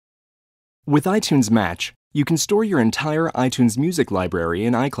With iTunes Match, you can store your entire iTunes music library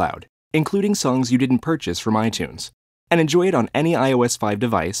in iCloud, including songs you didn't purchase from iTunes, and enjoy it on any iOS 5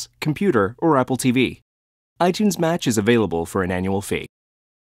 device, computer, or Apple TV. iTunes Match is available for an annual fee.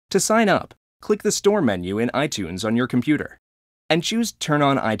 To sign up, click the Store menu in iTunes on your computer and choose Turn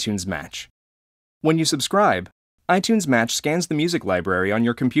on iTunes Match. When you subscribe, iTunes Match scans the music library on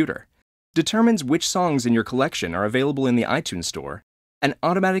your computer, determines which songs in your collection are available in the iTunes Store, and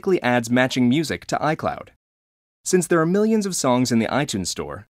automatically adds matching music to iCloud. Since there are millions of songs in the iTunes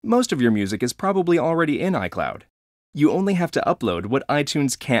Store, most of your music is probably already in iCloud. You only have to upload what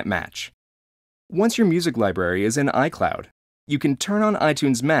iTunes can't match. Once your music library is in iCloud, you can turn on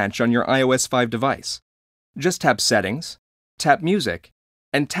iTunes Match on your iOS 5 device. Just tap Settings, tap Music,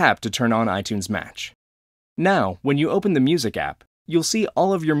 and tap to turn on iTunes Match. Now, when you open the Music app, you'll see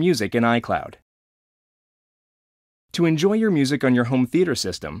all of your music in iCloud. To enjoy your music on your home theater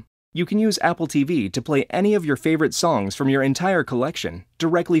system, you can use Apple TV to play any of your favorite songs from your entire collection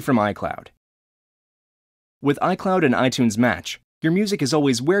directly from iCloud. With iCloud and iTunes Match, your music is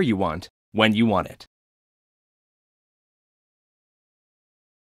always where you want, when you want it.